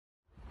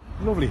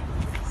Lovely.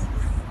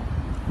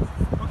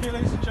 Okay,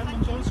 ladies and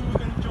gentlemen, those who are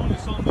going to join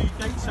us on the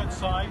Gateshead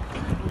side,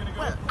 we're going to go...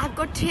 Well, I've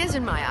got tears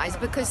in my eyes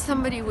because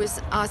somebody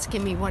was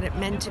asking me what it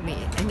meant to me,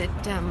 and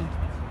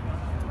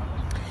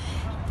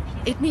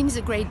it means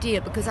a great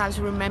deal because I was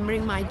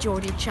remembering my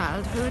Geordie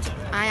childhood.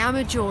 I am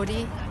a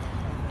Geordie,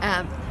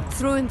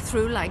 through and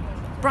through, like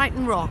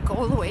Brighton Rock,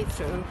 all the way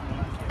through.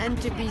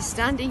 And to be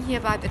standing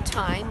here by the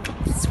Tyne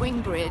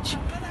Swing Bridge,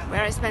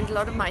 where I spent a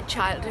lot of my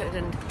childhood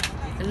and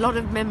a lot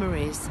of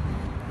memories,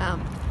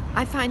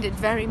 I find it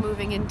very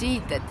moving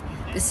indeed that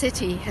the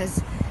city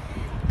has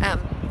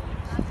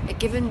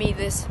given me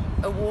this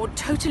award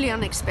totally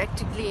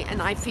unexpectedly,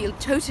 and I feel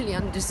totally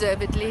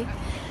undeservedly.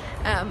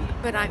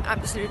 But I'm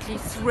absolutely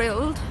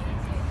thrilled,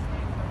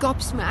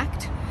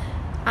 gobsmacked,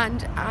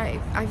 and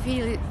I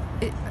feel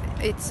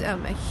it's a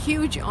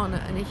huge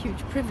honour and a huge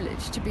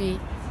privilege to be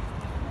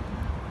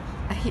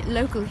a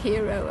local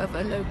hero of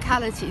a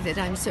locality that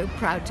I'm so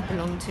proud to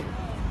belong to.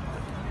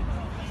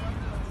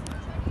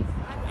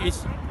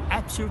 It's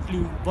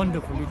absolutely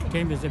wonderful. It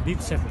came as a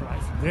big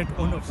surprise, great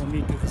honour for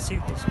me to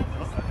receive this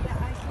award.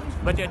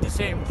 But at the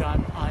same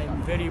time,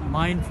 I'm very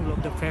mindful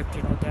of the fact,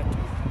 that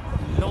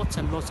lots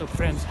and lots of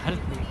friends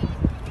helped me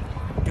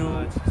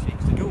to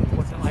do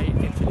what I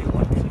actually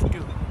wanted to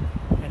do.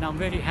 And I'm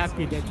very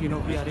happy that, we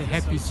are a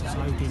happy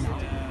society now.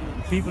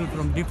 People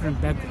from different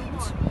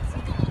backgrounds,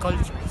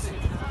 cultures,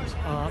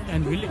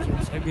 and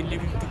religions have been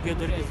living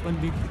together as one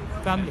big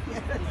family.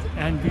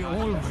 And we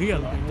all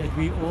realize that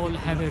we all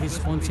have a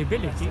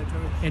responsibility,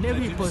 and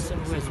every person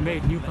who has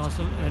made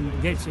Newcastle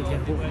and Gateshead their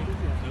home,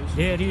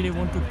 they really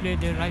want to play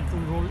their rightful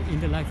role in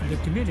the life of the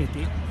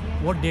community.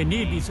 What they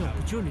need is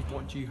opportunity.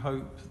 What do you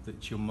hope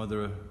that your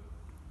mother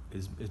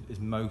is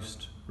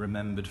most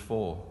remembered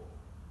for?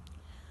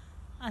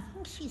 I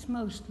think she's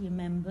most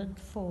remembered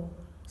for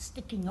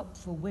sticking up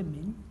for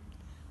women,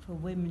 for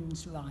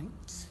women's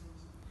rights,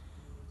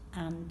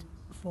 and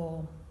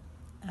for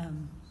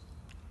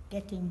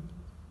getting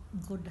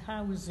good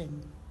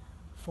housing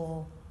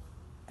for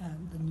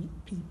the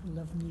people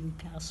of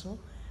Newcastle,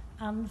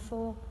 and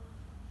for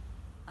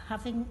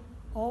having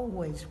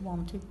always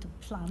wanted to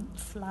plant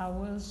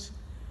flowers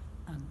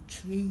and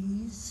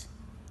trees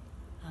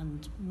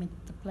and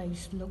make the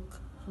place look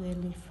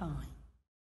really fine.